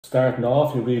Starting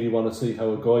off, you really want to see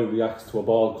how a guy reacts to a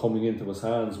ball coming into his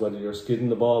hands, whether you're skidding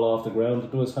the ball off the ground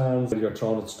into his hands, whether you're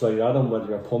throwing it straight at him, whether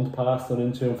you're punt passing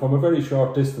into him from a very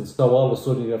short distance. So all of a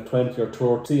sudden you have 20 or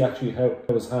 30, see actually how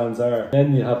his hands are.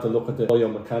 Then you have to look at the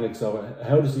biomechanics of it.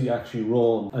 How does he actually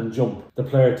run and jump? The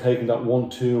player taking that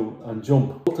 1-2 and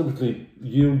jump. Ultimately,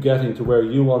 you getting to where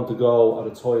you want to go at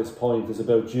its highest point is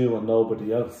about you and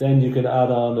nobody else. Then you can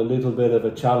add on a little bit of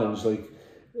a challenge, like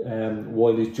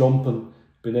while he's jumping,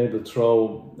 being able to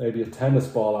throw maybe a tennis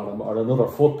ball at him or another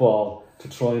football to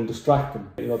try and distract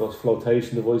him. You know, those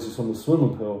flotation devices from the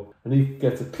swimming pool. And he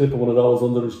gets a clip of one of those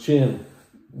under his chin.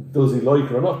 Does he like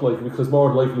it or not like it? Because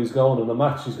more likely he's going in a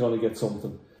match, he's going to get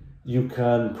something. You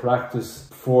can practice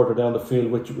further down the field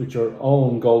with your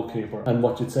own goalkeeper. And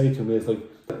what you'd say to him is, like,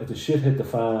 if the shit hit the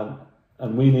fan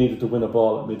and we needed to win a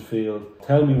ball at midfield,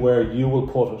 tell me where you will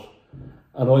put it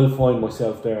and I'll find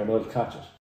myself there and I'll catch it.